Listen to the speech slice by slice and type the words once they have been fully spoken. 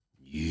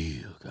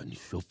got a new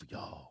show for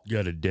y'all.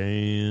 Got a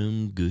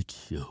damn good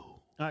show.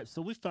 All right,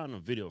 so we found a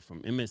video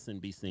from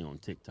MSNBC on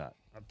TikTok.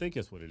 I think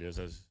that's what it is.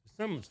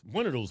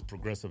 One of those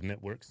progressive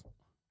networks.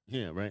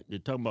 Yeah, right. They're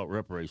talking about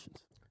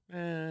reparations.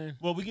 Man.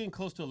 Well, we're getting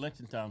close to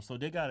election time, so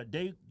they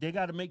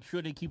gotta make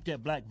sure they keep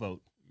that black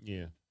vote.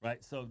 Yeah.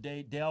 Right. So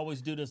they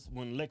always do this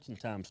when election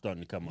time's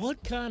starting to come up.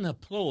 What kind of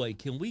ploy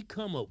can we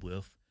come up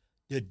with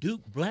to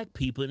dupe black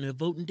people into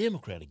voting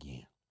Democrat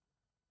again?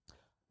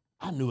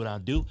 I knew what I'll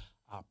do.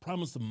 I'll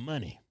promise them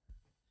money.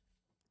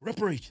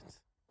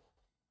 Reparations.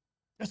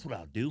 That's what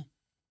I'll do.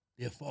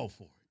 They'll fall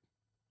for it.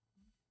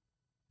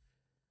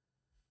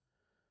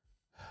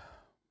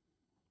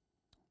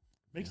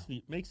 Makes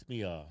me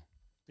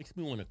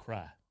want to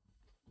cry.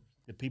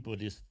 The people are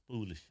this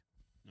foolish.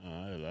 No,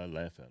 I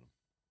laugh at them.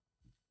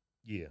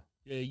 Yeah,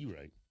 you're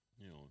right.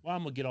 You know, well,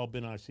 I'm gonna get all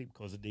bent out of shape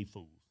because of they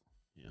fools.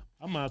 Yeah,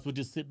 I might as well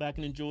just sit back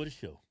and enjoy the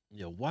show.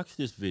 Yeah, watch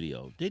this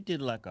video. They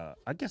did I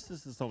guess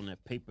this is on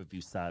that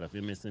pay-per-view side of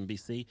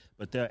MSNBC,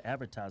 but they're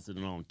advertising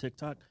it on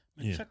TikTok.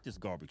 Man, check this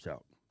garbage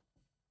out.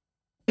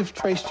 You've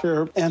traced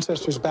your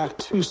ancestors back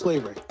to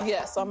slavery.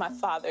 Yes, on my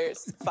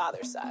father's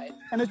side.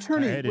 An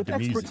attorney with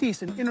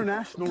expertise in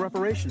international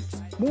reparations.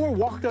 Moore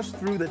walked us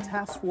through the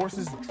task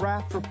force's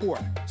draft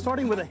report,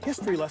 starting with a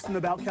history lesson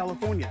about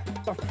California,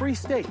 a free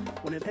state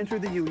when it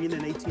entered the Union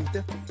in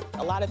 1850.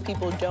 A lot of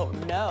people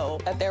don't know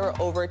that there were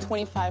over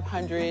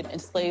 2,500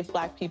 enslaved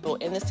black people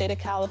in the state of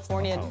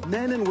California.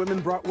 Men and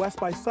women brought west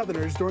by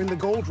Southerners during the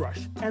gold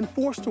rush and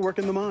forced to work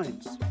in the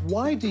mines.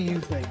 Why do you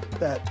think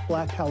that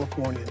black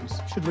Californians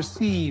should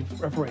receive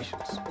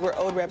reparations? We're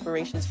owed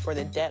reparations for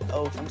the debt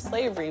owed from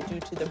slavery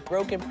due to the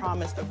broken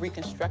promise of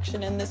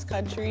Reconstruction in this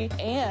country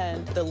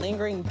and the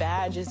lingering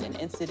badges and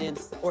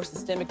incidents or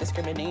systemic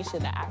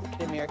discrimination that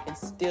African Americans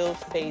still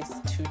face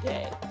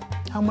today.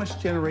 How much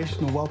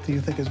generational wealth do you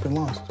think has been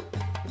lost?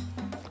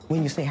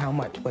 When you say how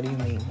much, what do you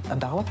mean? A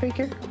dollar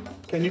figure?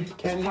 It's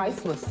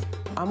priceless.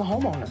 I'm a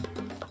homeowner.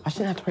 I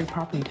shouldn't have to pay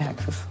property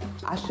taxes.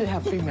 I should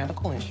have free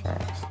medical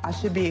insurance. I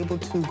should be able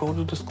to go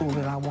to the school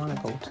that I want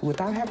to go to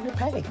without having to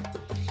pay.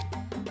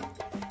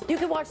 You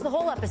can watch the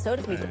whole episode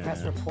of Meet the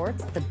Press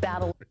Reports, the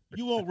battle.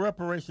 You want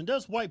reparation?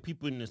 There's white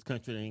people in this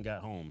country that ain't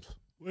got homes.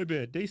 Wait a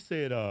minute. They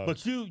said,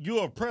 but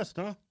you're oppressed,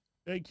 huh?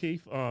 Hey,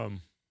 Keith.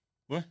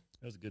 What?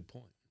 That's a good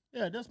point.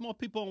 Yeah, there's more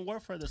people on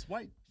welfare that's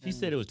white. She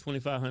said it was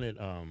 2,500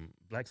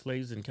 black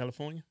slaves in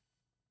California.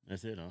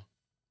 That's it, huh?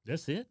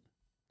 That's it?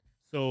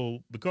 So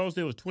because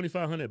there was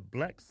 2,500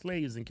 black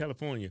slaves in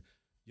California,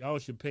 y'all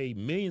should pay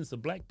millions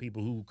of black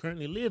people who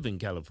currently live in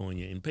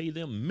California and pay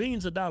them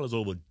millions of dollars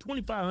over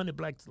 2,500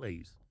 black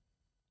slaves.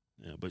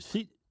 Yeah, but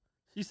she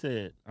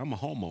said, I'm a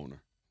homeowner.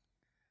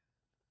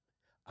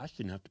 I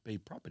shouldn't have to pay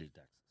property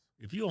taxes.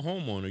 If you're a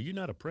homeowner, you're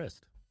not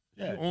oppressed.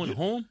 Yeah, you own a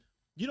home?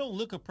 You don't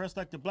look oppressed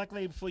like the black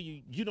lady before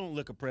you. You don't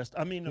look oppressed.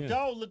 I mean, if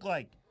y'all look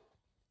like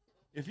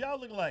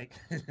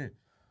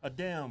a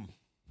damn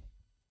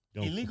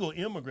illegal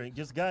immigrant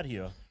just got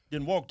here,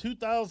 then walked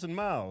 2,000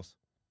 miles,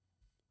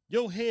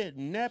 your head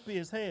nappy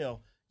as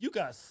hell, you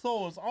got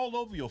sores all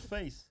over your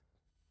face.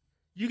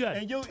 You got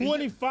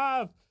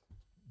 25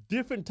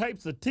 different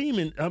types of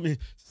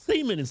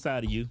semen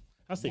inside of you.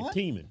 I say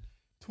teeming.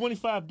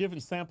 25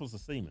 different samples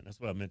of semen. That's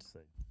what I meant to say.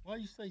 Why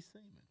you say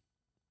semen?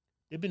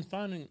 They've been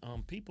finding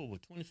people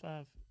with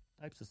 25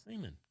 types of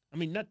semen. I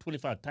mean, not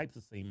 25 types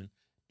of semen,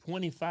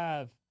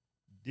 25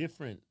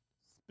 different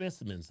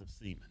specimens of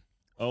semen.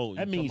 Oh,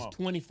 that means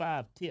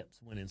 25 tips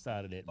went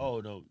inside of that.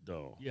 Oh,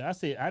 no. Yeah,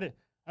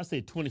 I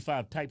said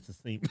 25 types of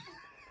semen.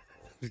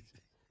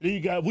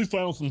 We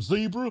found some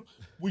zebra,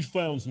 we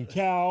found some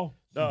cow,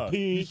 some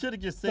pig. You should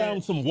have just said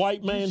found some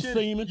white man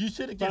semen. You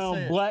should have just found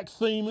said black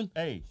semen.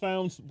 Hey,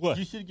 found what?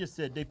 You should have just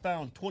said they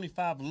found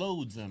 25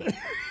 loads in it.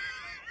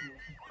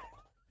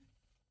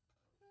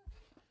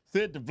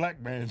 Said the black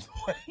man's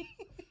way.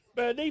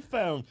 Man, they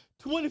found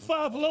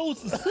 25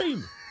 loads of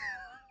semen.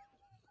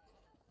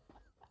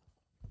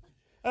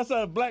 That's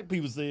how black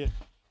people said.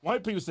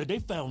 White people said they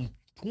found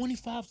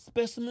 25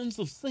 specimens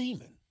of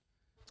semen.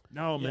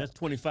 No, man, that's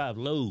 25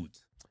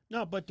 loads.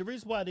 No, but the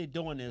reason why they're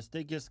doing this,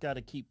 they just got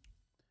to keep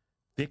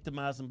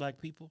victimizing black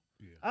people.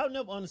 Yeah. I'll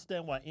never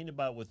understand why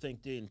anybody would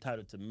think they're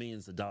entitled to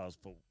millions of dollars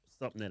for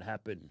something that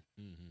happened.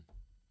 Mm-hmm.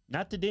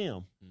 Not to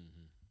them,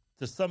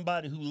 to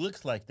somebody who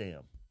looks like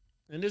them.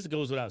 And this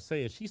goes without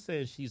saying. She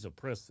says she's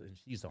oppressed and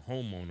she's a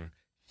homeowner.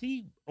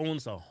 She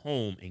owns a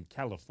home in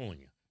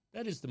California.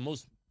 That is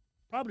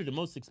probably the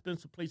most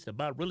expensive place to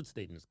buy real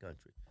estate in this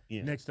country,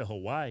 next to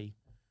Hawaii.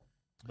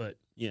 But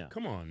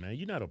come on, man,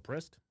 you're not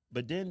oppressed.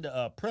 But then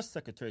the press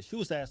secretary, she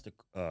was asked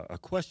a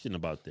question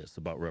about this,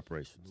 about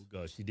reparations. Oh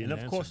God, she didn't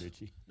answer, did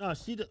she? No,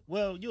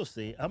 well, you'll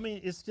see. I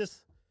mean, it's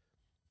just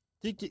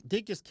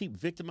they just keep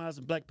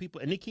victimizing black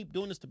people, and they keep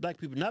doing this to black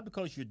people not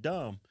because you're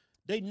dumb.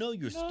 They know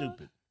you're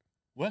stupid.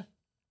 What?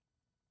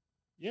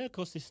 Yeah,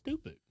 because they're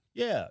stupid.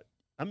 Yeah.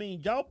 I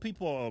mean, y'all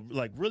people are,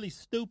 like, really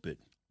stupid.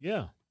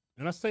 Yeah.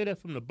 And I say that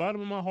from the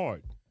bottom of my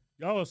heart.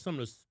 Y'all are some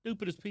of the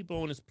stupidest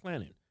people on this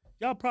planet.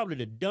 Y'all probably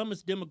the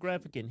dumbest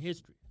demographic in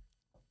history.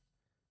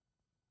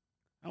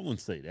 I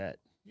wouldn't say that.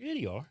 Yeah,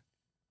 they are.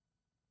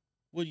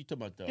 What are you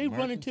talking about? They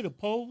running to the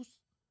polls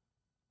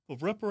for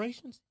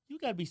reparations. You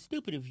got to be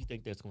stupid if you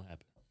think that's going to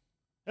happen.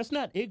 That's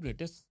not ignorant.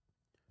 That's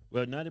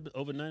Well,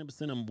 over 90%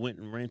 of them went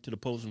and ran to the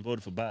polls and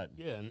voted for Biden.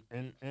 yeah.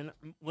 And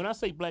when I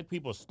say black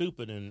people are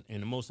stupid and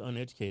the most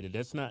uneducated,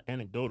 that's not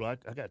anecdotal. I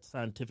got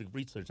scientific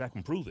research. I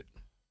can prove it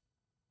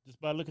just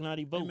by looking how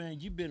they vote. Hey, man,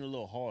 you've been a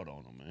little hard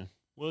on them, man.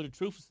 Well, the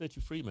truth will set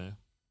you free, man.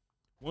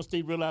 Once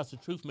they realize the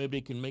truth, maybe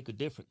they can make a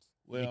difference.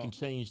 They can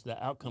change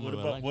the outcome of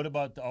their life. What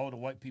about all the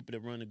white people that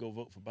run to go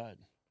vote for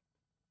Biden?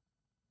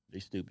 They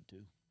stupid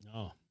too.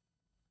 No.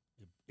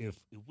 If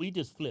we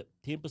just flip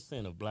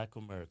 10% of black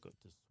America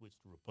to switch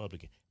to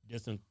Republican,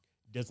 doesn't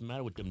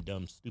matter what them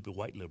dumb, stupid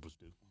white liberals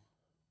do.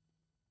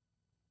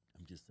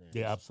 I'm just saying.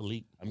 They're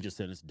obsolete. I'm just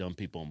saying it's dumb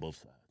people on both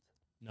sides.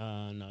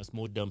 No, it's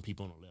more dumb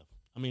people on the left.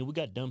 I mean, we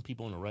got dumb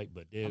people on the right,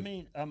 but they're... I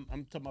mean, I'm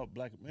talking about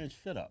black... Man,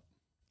 shut up.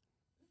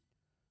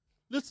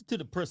 Listen to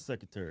the press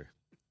secretary.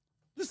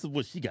 This is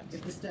what she got.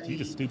 She's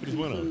the stupidest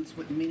one of them.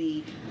 What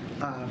many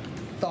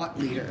thought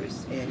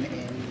leaders and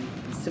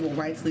civil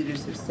rights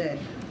leaders have said.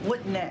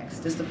 What next?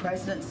 Does the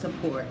president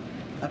support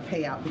a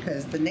payout?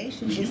 Because the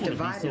nation is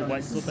divided on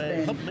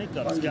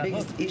the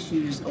biggest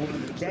issues over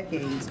the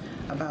decades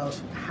about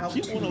how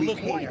to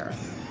repair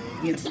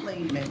the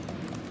enslavement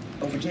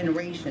over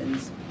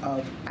generations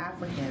of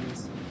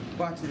Africans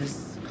brought to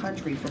this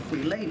country for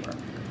free labor.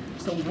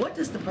 So what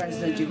does the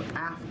president do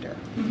after?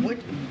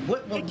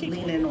 What will he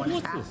lean in on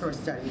after a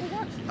study,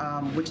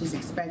 which is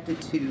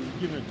expected to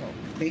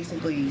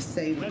basically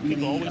say what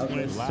many of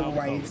the civil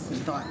rights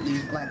and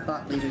black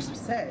thought leaders have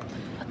said?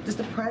 Does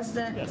the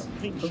president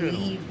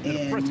believe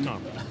in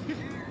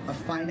a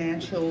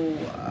financial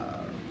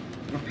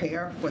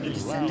repair for the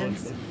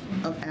descendants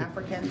of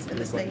Africans in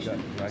this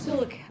nation? So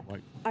look,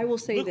 I will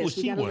say this: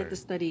 we got to let the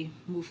study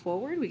move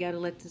forward. We got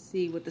to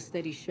see what the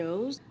study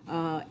shows,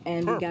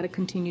 and we got to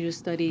continue to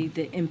study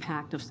the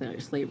impact of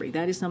slavery.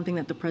 That is something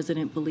that the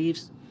president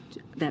believes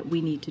that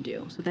we need to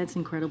do. So that's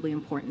incredibly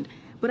important.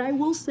 But I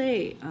will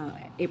say,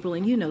 April,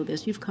 and you know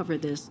this, you've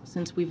covered this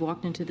since we've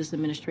walked into this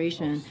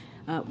administration.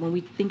 When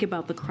we think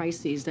about the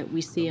crises that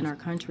we see in our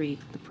country,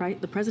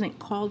 the president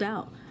called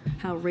out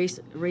how race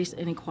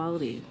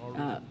inequality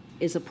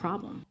is a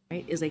problem,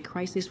 right? Is a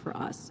crisis for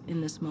us in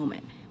this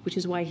moment, which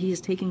is why he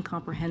is taking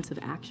comprehensive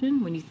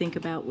action. When you think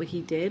about what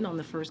he did on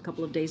the first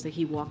couple of days that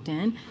he walked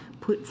in,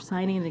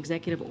 signing an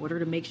executive order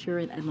to make sure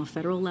at the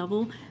federal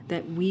level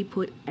that we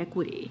put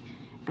equity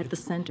at the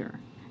center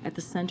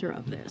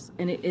of this.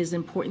 And it is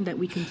important that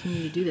we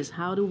continue to do this.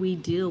 How do we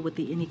deal with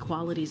the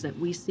inequalities that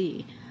we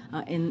see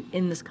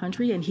in this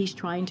country? And he's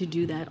trying to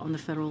do that on the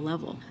federal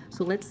level.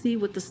 So let's see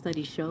what the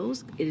study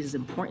shows. It is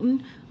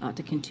important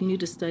to continue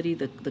to study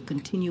the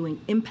continuing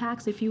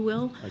impacts, if you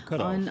will,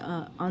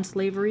 on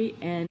slavery.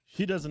 And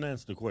she doesn't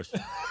answer the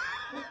question.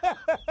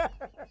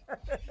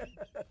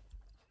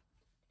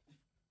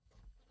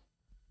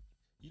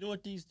 You know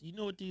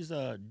what these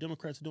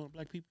Democrats are doing to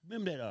black people?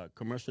 Remember that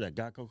commercial, that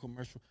Geico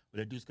commercial,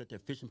 where that dude's got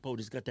that fishing pole,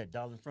 he's got that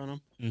dollar in front of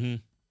him? Mm-hmm.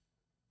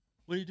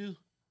 What do you do?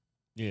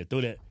 Yeah,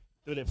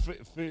 take a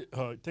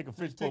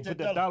fish pole, put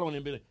that dollar on it,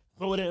 and be like,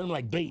 throw it at him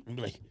like bait, and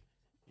be like,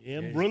 yeah,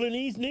 I'm reeling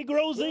these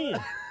Negroes in.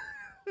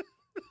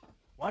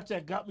 Watch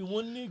that, got me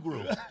one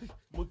Negro.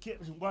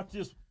 Watch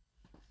this.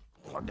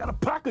 I got a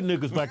pack of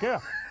niggas back here.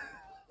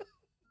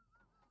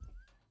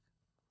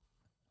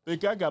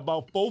 Think I got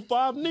about 4 or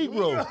 5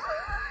 Negroes.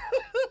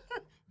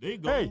 They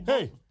go.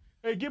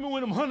 Hey, give me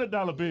one of them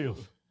 $100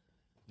 bills.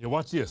 Yeah,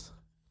 watch this.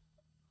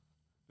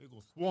 They're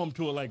going to swarm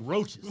to it like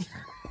roaches.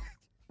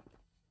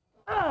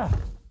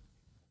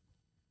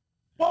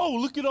 Whoa,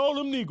 look at all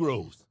them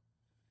Negroes.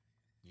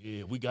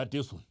 Yeah, we got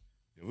this one.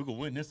 Yeah, we're going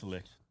to win this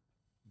election.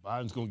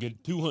 Biden's going to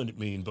get 200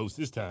 million votes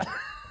this time.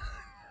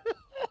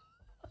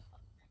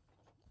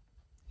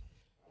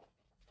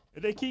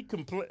 They keep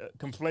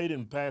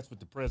conflating past with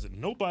the president.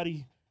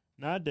 Nobody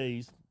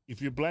nowadays,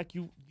 if you're black,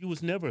 you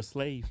was never a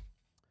slave.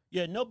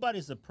 Yeah,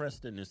 nobody's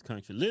oppressed in this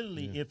country.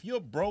 Literally, if you're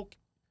broke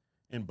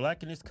and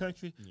black in this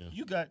country,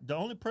 you got the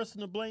only person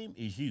to blame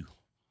is you.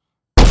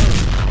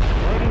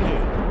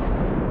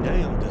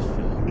 Damn good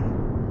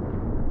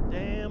show.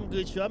 Damn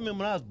good show. I remember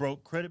when I was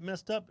broke, credit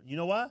messed up. You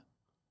know why?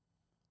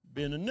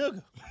 Being a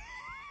nigga.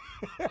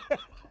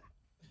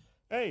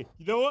 Hey,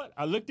 you know what?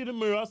 I looked in the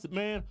mirror. I said,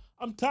 man,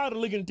 I'm tired of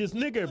looking at this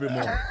nigga every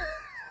morning.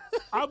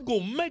 I'm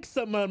going to make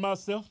something out of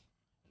myself.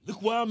 Look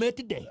where I'm at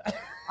today.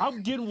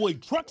 I'm getting away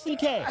trucks and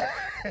cash.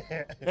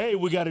 Hey,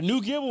 we got a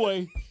new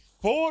giveaway.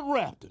 Ford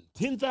Raptor,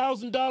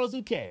 $10,000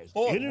 in cash.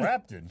 Ford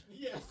Raptor?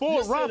 Yeah,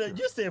 Ford Raptor.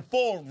 You said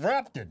Ford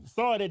Raptor.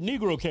 Sorry, that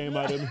Negro came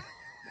out of me.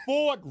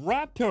 Ford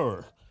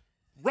Raptor.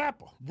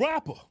 Rapper.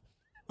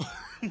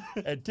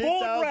 And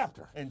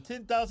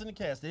 $10,000 in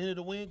cash. To enter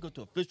the win, go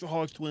to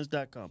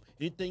officialhogstwins.com.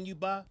 Anything you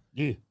buy,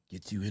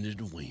 gets you into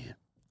the win.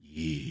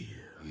 Yeah.